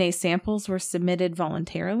the DNA samples were submitted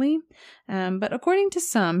voluntarily, but according to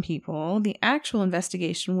some people, the actual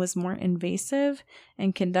investigation was more invasive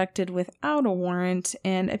and conducted without a warrant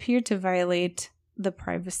and appeared to violate the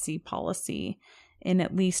privacy policy in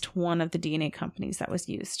at least one of the DNA companies that was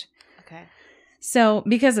used. Okay. So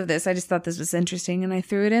because of this, I just thought this was interesting and I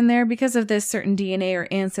threw it in there. Because of this, certain DNA or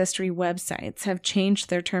ancestry websites have changed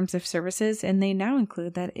their terms of services, and they now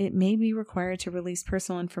include that it may be required to release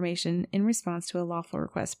personal information in response to a lawful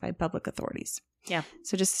request by public authorities. Yeah.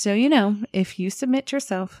 So just so you know, if you submit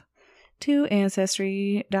yourself to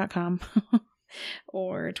Ancestry.com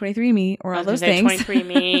or 23andMe or all those things,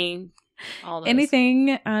 23andMe, all those.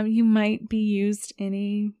 anything, you might be used in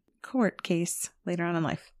a court case later on in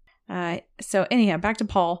life. So anyhow, back to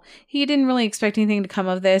Paul. He didn't really expect anything to come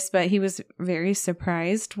of this, but he was very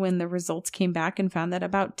surprised when the results came back and found that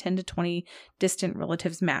about 10 to 20 distant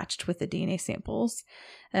relatives matched with the DNA samples.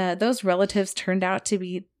 Those relatives turned out to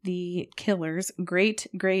be the killer's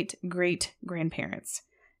great-great-great-grandparents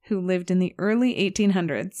who lived in the early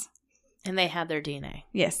 1800s. And they had their DNA.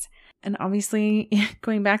 Yes. And obviously,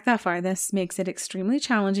 going back that far, this makes it extremely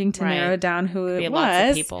challenging to narrow down who it was. Lots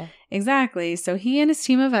of people. Exactly. So he and his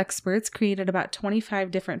team of experts created about 25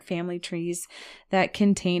 different family trees that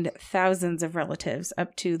contained thousands of relatives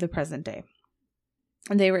up to the present day.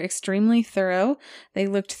 And they were extremely thorough. They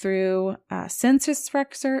looked through census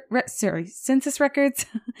records,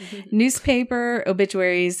 newspaper,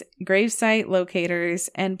 obituaries, gravesite locators,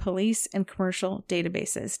 and police and commercial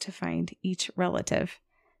databases to find each relative.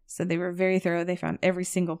 So they were very thorough. They found every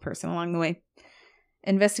single person along the way.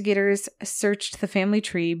 Investigators searched the family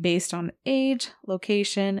tree based on age,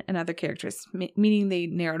 location, and other characters, meaning they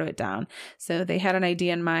narrowed it down. So they had an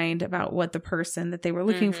idea in mind about what the person that they were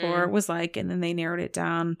looking for was like, and then they narrowed it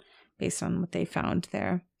down based on what they found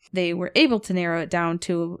there. They were able to narrow it down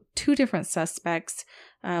to 2 different suspects.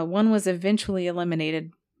 One was eventually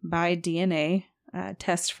eliminated by DNA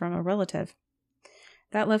test from a relative.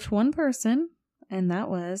 That left one person, and that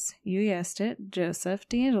was, you guessed it, Joseph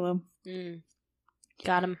DeAngelo.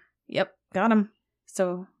 Got him. Yep, got him.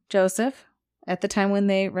 So Joseph, at the time when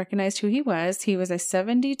they recognized who he was a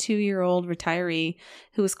 72-year-old retiree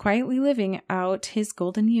who was quietly living out his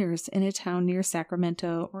golden years in a town near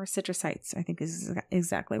Sacramento, or Citrus Heights, I think is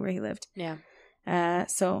exactly where he lived. Yeah.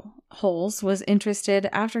 So Holes was interested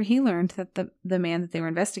after he learned that the man that they were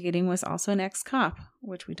investigating was also an ex-cop,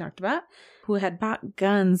 which we talked about, who had bought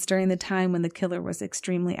guns during the time when the killer was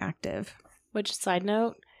extremely active. Which, side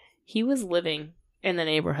note, he was living in the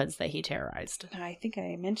neighborhoods that he terrorized. I think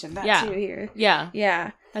I mentioned that too here. Yeah.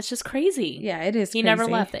 Yeah. That's just crazy. Yeah, it is He crazy. never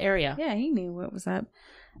left the area. Yeah, he knew what was up.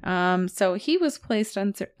 So he was placed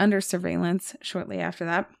under surveillance shortly after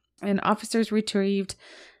that, and officers retrieved.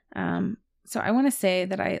 So I want to say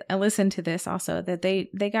that I listened to this also, that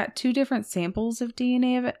they got 2 different samples of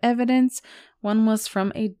DNA evidence. One was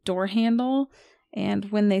from a door handle,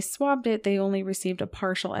 and when they swabbed it, they only received a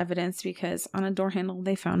partial evidence because on a door handle,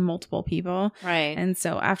 they found multiple people. Right. And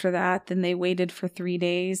so after that, then they waited for 3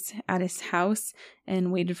 days at his house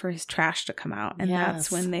and waited for his trash to come out. And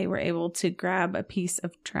that's when they were able to grab a piece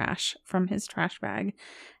of trash from his trash bag.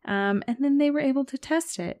 And then they were able to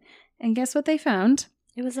test it. And guess what they found?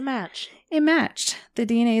 It was a match. It matched the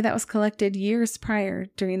DNA that was collected years prior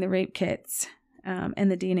during the rape kits,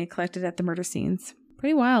 and the DNA collected at the murder scenes.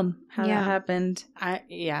 Pretty wild how that happened.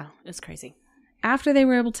 It's crazy. After they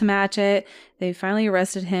were able to match it, they finally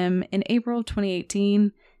arrested him in April of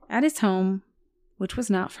 2018 at his home, which was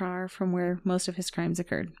not far from where most of his crimes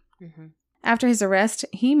occurred. Mm-hmm. After his arrest,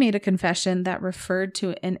 he made a confession that referred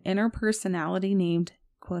to an inner personality named,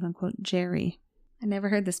 quote-unquote, Jerry. I never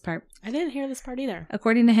heard this part. I didn't hear this part either.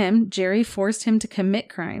 According to him, Jerry forced him to commit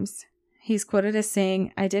crimes. He's quoted as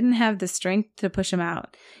saying, "I didn't have the strength to push him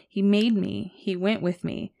out. He made me. He went with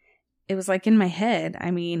me. It was like in my head.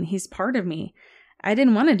 I mean, he's part of me. I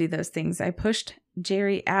didn't want to do those things. I pushed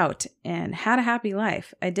Jerry out and had a happy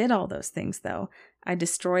life. I did all those things, though. I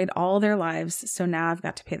destroyed all their lives, so now I've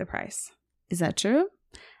got to pay the price." Is that true?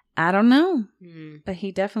 I don't know. But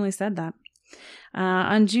he definitely said that.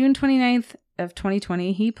 On June 29th of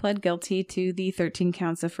 2020, he pled guilty to the 13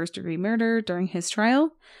 counts of first-degree murder during his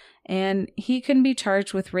trial. And he couldn't be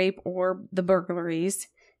charged with rape or the burglaries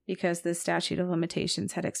because the statute of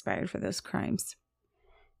limitations had expired for those crimes.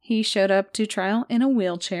 He showed up to trial in a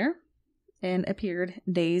wheelchair and appeared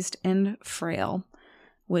dazed and frail,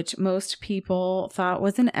 which most people thought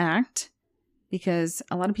was an act because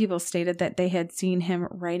a lot of people stated that they had seen him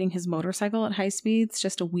riding his motorcycle at high speeds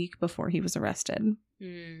just a week before he was arrested.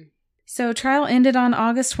 So trial ended on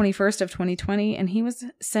August 21st of 2020, and he was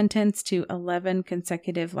sentenced to 11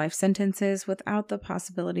 consecutive life sentences without the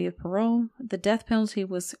possibility of parole. The death penalty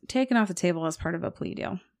was taken off the table as part of a plea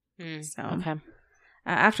deal.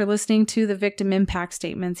 After listening to the victim impact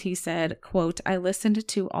statements, he said, quote, "I listened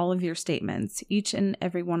to all of your statements, each and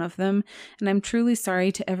every one of them, and I'm truly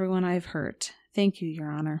sorry to everyone I've hurt. Thank you, Your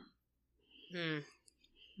Honor."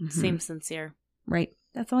 Mhm. Seems sincere. Right.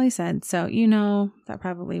 That's all he said. So, that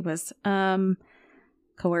probably was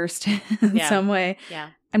coerced in Yeah. some way. Yeah.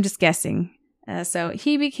 I'm just guessing. So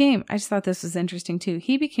he became, I just thought this was interesting too.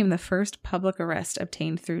 He became the first public arrest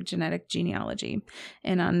obtained through genetic genealogy.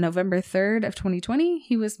 And on November 3rd of 2020,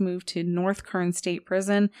 he was moved to North Kern State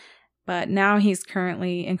Prison. But now he's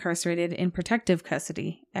currently incarcerated in protective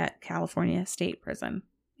custody at California State Prison.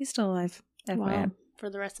 He's still alive. FYI. Wow. For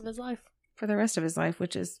the rest of his life. For the rest of his life,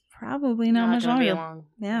 which is probably not much gonna longer. be long.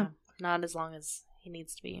 Yeah. Not as long as he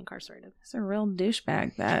needs to be incarcerated. He's a real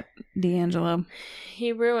douchebag, that D'Angelo.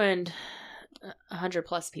 He ruined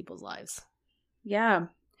 100+ people's lives. Yeah.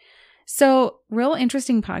 So, real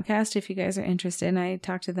interesting podcast if you guys are interested. And I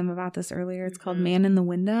talked to them about this earlier. It's called Mhm. Man in the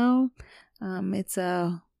Window. It's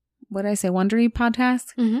a, Wondery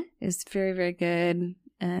podcast. Mm-hmm. It's very, very good.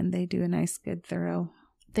 And they do a nice, good, thorough.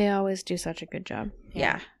 They always do such a good job.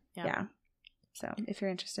 Yeah. Yeah. So, if you're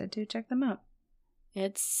interested, do check them out.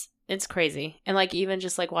 It's crazy. And like even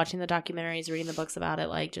just like watching the documentaries, reading the books about it,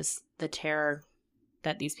 like just the terror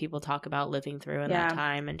that these people talk about living through in that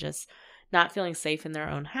time, and just not feeling safe in their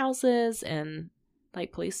own houses, and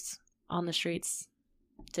like police on the streets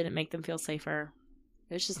didn't make them feel safer.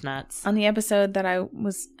 It's just nuts. On the episode that I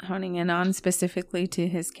was honing in on specifically to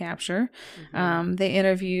his capture, Mhm. they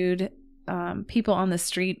interviewed people on the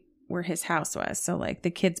street where his house was. So like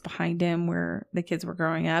the kids behind him where the kids were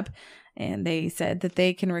growing up. And they said that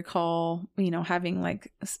they can recall, having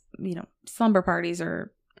like, slumber parties,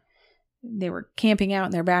 or they were camping out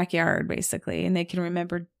in their backyard basically. And they can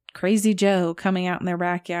remember Crazy Joe coming out in their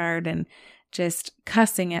backyard and just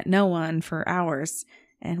cussing at no one for hours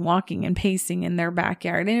and walking and pacing in their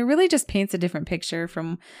backyard. And it really just paints a different picture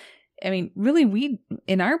from, really,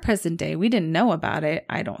 in our present day, we didn't know about it,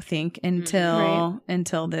 I don't think, until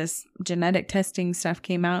this genetic testing stuff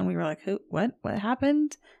came out, and we were like, what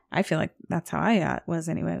happened? I feel like that's how I was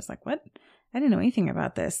anyway. I was like, what? I didn't know anything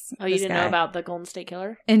about this. Oh, you didn't know about the Golden State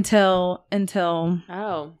Killer? Until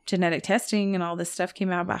Oh. genetic testing and all this stuff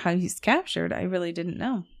came out about how he's captured. I really didn't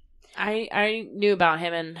know. I knew about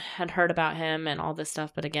him and had heard about him and all this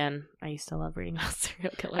stuff, but again, I used to love reading about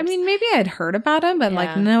serial killers. Maybe I had heard about him, but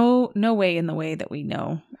Yeah. no way in the way that we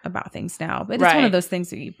know about things now. But it's one Right. of those things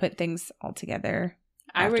that you put things all together.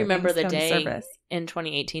 I after remember things the come to day surface. in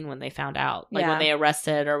 2018 when they found out, like Yeah. when they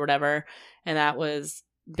arrested or whatever, and that was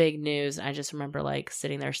big news. I just remember like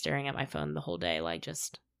sitting there staring at my phone the whole day, like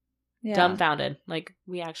just dumbfounded. Like,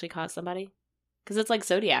 we actually caught somebody? Because it's like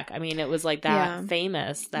Zodiac. It was like that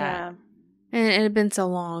famous that And it had been so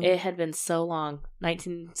long. it had been so long.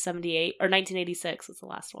 1978 or 1986 was the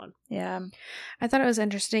last one. Yeah. I thought it was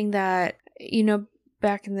interesting that,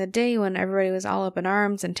 back in the day when everybody was all up in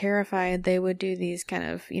arms and terrified, they would do these kind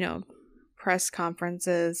of, press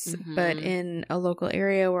conferences, but Mhm. in a local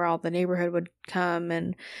area where all the neighborhood would come,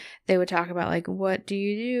 and they would talk about like, what do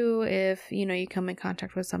you do if, you come in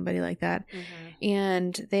contact with somebody like that?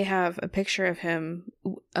 And they have a picture of him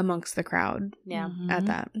amongst the crowd Yeah. at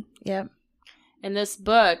that. Yep. In this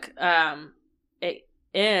book, it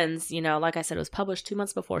ends, like I said, it was published 2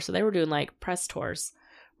 months before. So they were doing like press tours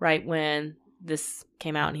right when this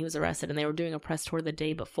came out and he was arrested. And they were doing a press tour the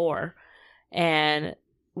day before. And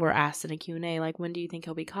were asked in a Q&A, like, when do you think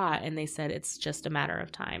he'll be caught? And they said it's just a matter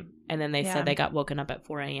of time. And then they said they got woken up at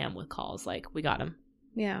 4 a.m. with calls like, we got him.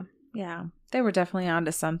 Yeah. Yeah. They were definitely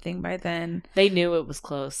onto something by then. They knew it was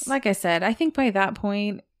close. Like I said, I think by that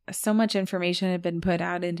point, so much information had been put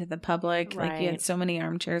out into the public. Like you had Right. so many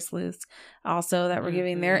armchair sleuths also that were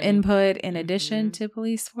giving their Mhm. input in addition Mhm. to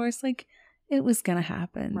police force. Like it was going to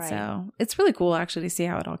happen. Right. So it's really cool actually to see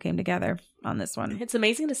how it all came together on this one. It's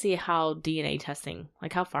amazing to see how DNA testing,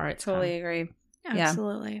 like how far it's Totally come. agree.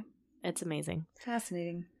 Absolutely. It's amazing.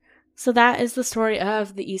 Fascinating. So that is the story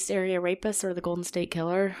of the East Area Rapist, or the Golden State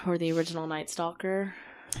Killer, or the original Night Stalker.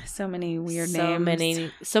 So many weird So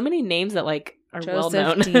names. so many names that like are well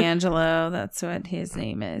Joseph known. D'Angelo. That's what his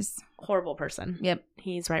name is. Horrible person. Yep.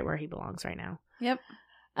 He's right where he belongs right now. Yep.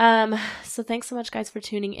 So thanks so much, guys, for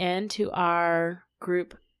tuning in to our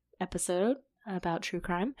group episode about true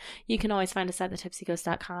crime. You can always find us at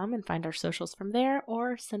thetipsyghost.com and find our socials from there,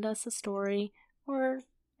 or send us a story or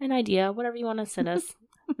an idea, whatever you want to send us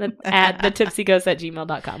at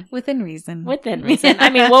thetipsyghost@gmail.com. Within reason. Within reason.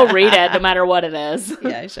 We'll read it no matter what it is.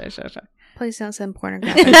 Yeah, sure. Please don't send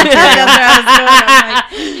pornographic.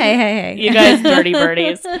 Hey. You guys dirty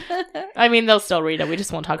birdies. They'll still read it. We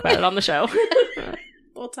just won't talk about it on the show.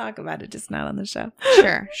 We'll talk about it, just not on the show.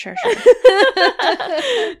 Sure. Did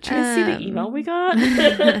you see the email we got?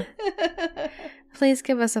 please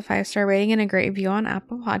give us a 5-star rating and a great review on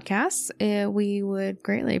Apple Podcasts. We would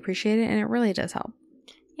greatly appreciate it, and it really does help.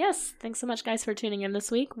 Yes. Thanks so much, guys, for tuning in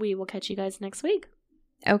this week. We will catch you guys next week.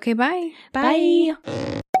 Okay, bye.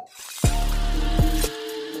 Bye.